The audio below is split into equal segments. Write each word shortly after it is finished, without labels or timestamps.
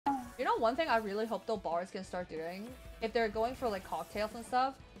You know, one thing I really hope the bars can start doing, if they're going for like cocktails and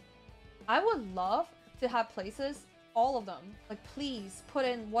stuff, I would love to have places, all of them, like please put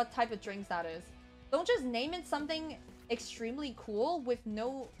in what type of drinks that is. Don't just name it something extremely cool with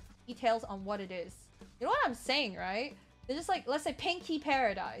no details on what it is. You know what I'm saying, right? They're just like, let's say Pinky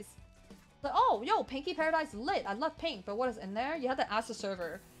Paradise. Like, oh, yo, Pinky Paradise lit. I love pink, but what is in there? You have to ask the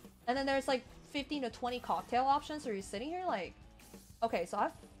server. And then there's like 15 to 20 cocktail options, so you're sitting here like, okay, so I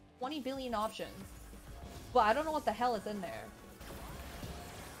have 20 billion options, but I don't know what the hell is in there.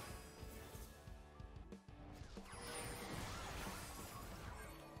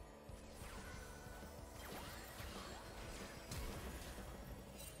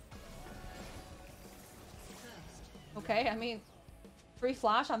 Okay, I mean, free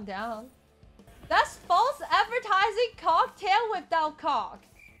flash, I'm down. That's false advertising cocktail without cock.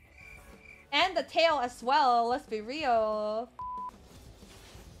 And the tail as well, let's be real.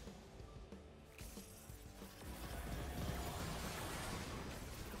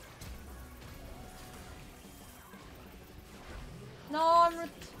 No,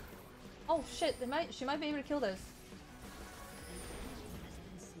 oh shit, she might be able to kill this.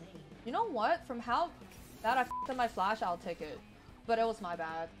 You know what? From how bad I f***ed up my flash, I'll take it. But it was my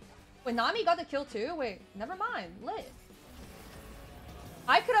bad. Wait, Nami got the kill too? Wait, never mind. Lit.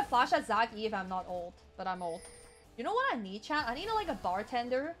 I could have flashed at Zach E if I'm not old, but I'm old. You know what I need, chat? I need like a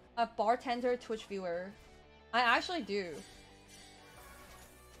bartender Twitch viewer. I actually do.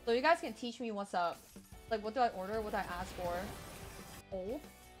 So you guys can teach me what's up. Like, what do I order? What do I ask for? Old?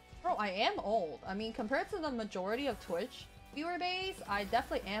 Bro, I am old. I mean, compared to the majority of Twitch viewer base, I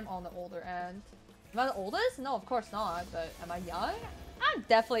definitely am on the older end. Am I the oldest? No, of course not. But am I young? I'm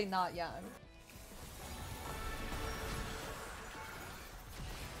definitely not young.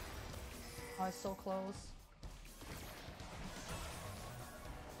 Oh, it's so close.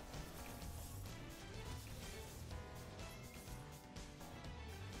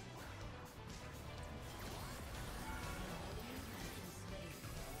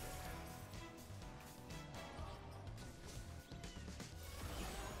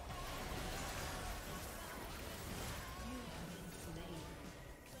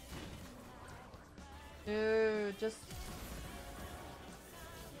 Dude, just...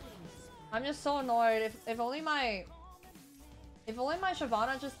 I'm just so annoyed. If only my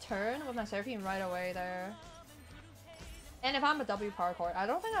Shyvana just turned with my Seraphine right away there. And if I'm a W power chord. I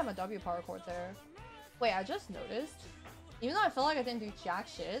don't think I'm a W power chord there. Wait, I just noticed. Even though I feel like I didn't do jack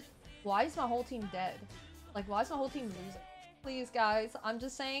shit, why is my whole team dead? Like, why is my whole team losing? Please, guys, I'm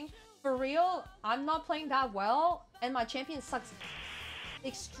just saying, for real, I'm not playing that well, and my champion sucks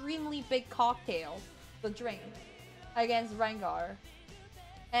extremely big cocktail, the drink, against Rengar.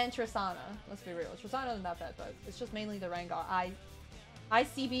 And Tristana. Let's be real. Tristana isn't that bad, but it's just mainly the Rengar. I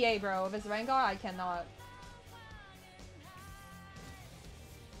CBA, bro. If it's Rengar, I cannot.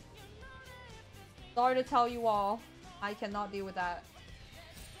 Sorry to tell you all. I cannot deal with that.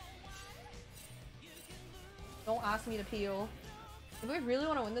 Don't ask me to peel. If we really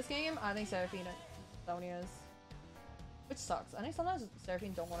want to win this game, I think Seraphine and Zonias. Which sucks. I think sometimes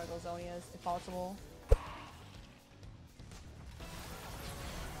Seraphine don't want to go Zonias, if possible.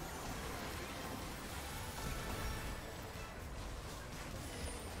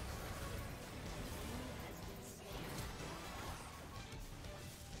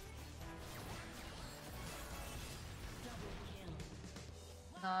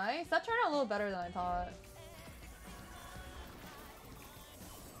 Nice. That turned out a little better than I thought.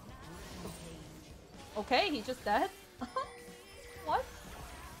 Okay, he's just dead? What?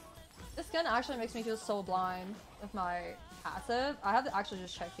 This gun actually makes me feel so blind with my passive. I have to actually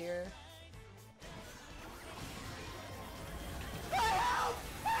just check here.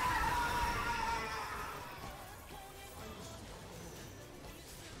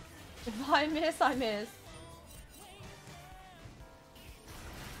 If I miss, I miss.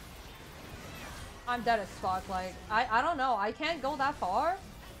 I'm dead as fuck. Like, I don't know. I can't go that far.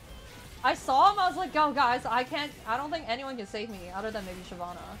 I saw him, I was like, go guys, I don't think anyone can save me other than maybe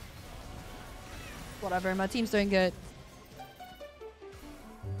Shyvana. Whatever, my team's doing good.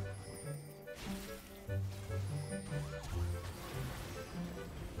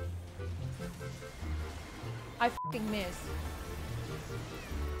 I fucking missed.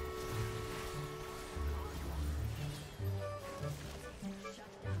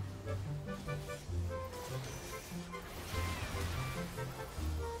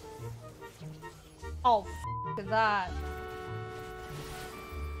 Oh, f that.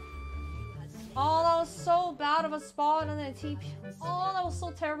 Oh, that was so bad of a spot and then a TP. Oh, that was so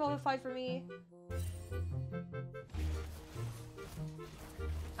terrible of a fight for me.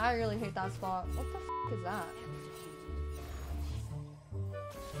 I really hate that spot. What the f is that?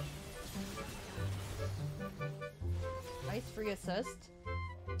 Nice free assist.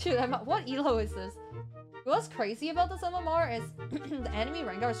 Dude, what elo is this? What's crazy about this MMR is the enemy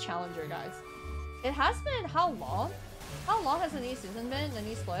Rengar's challenger, guys. It has been how long? How long has the new season been? The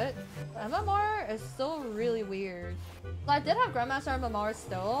new split? The MMR is still really weird. So I did have Grandmaster MMR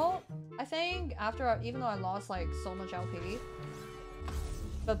still, I think, after even though I lost like so much LP.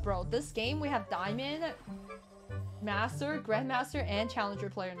 But bro, this game we have Diamond, Master, Grandmaster, and Challenger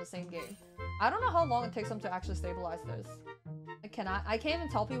player in the same game. I don't know how long it takes them to actually stabilize this. I can't even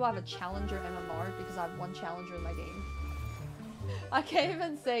tell people I have a Challenger MMR because I have one Challenger in my game. I can't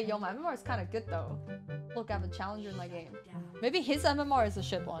even say, yo, my MMR is kind of good though. Look, I have a Challenger in my game. Maybe his MMR is a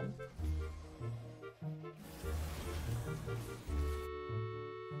shit one.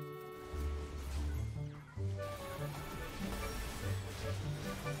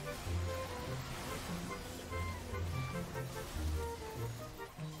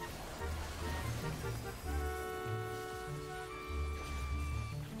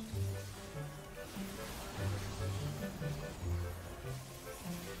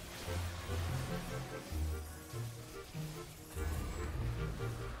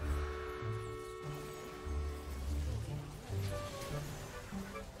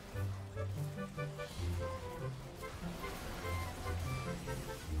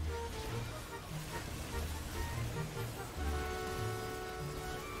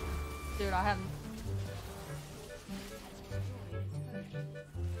 Dude, I haven't.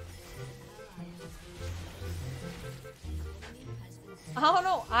 I don't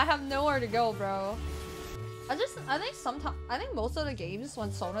know. I have nowhere to go, bro. I think most of the games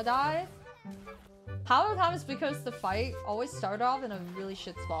when Sona died, half of the time it's because the fight always started off in a really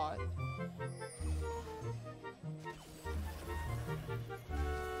shit spot.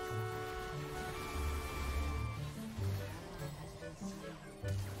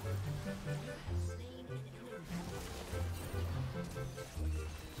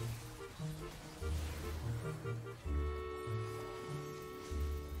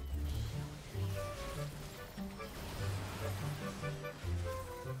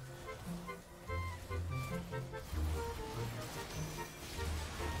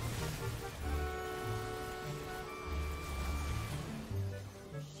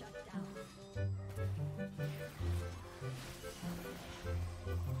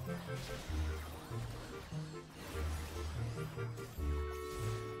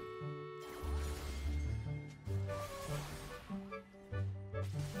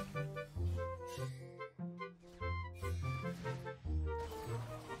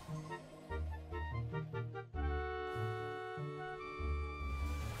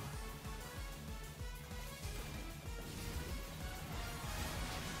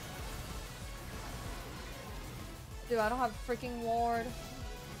 Dude, I don't have freaking ward.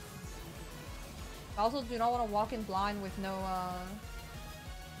 I also do not want to walk in blind with no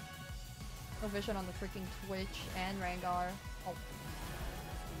vision on the freaking Twitch and Rengar. Oh.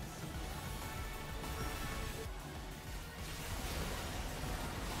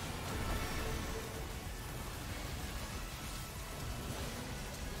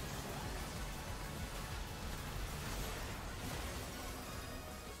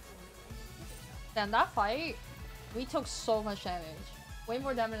 Damn, that fight, we took so much damage. Way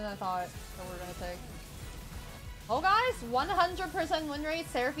more damage than I thought that we were gonna take. Oh guys, 100% win rate,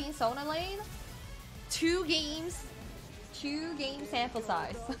 Seraphine Sona lane. 2 games sample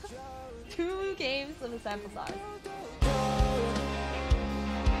size. 2 games of a sample size.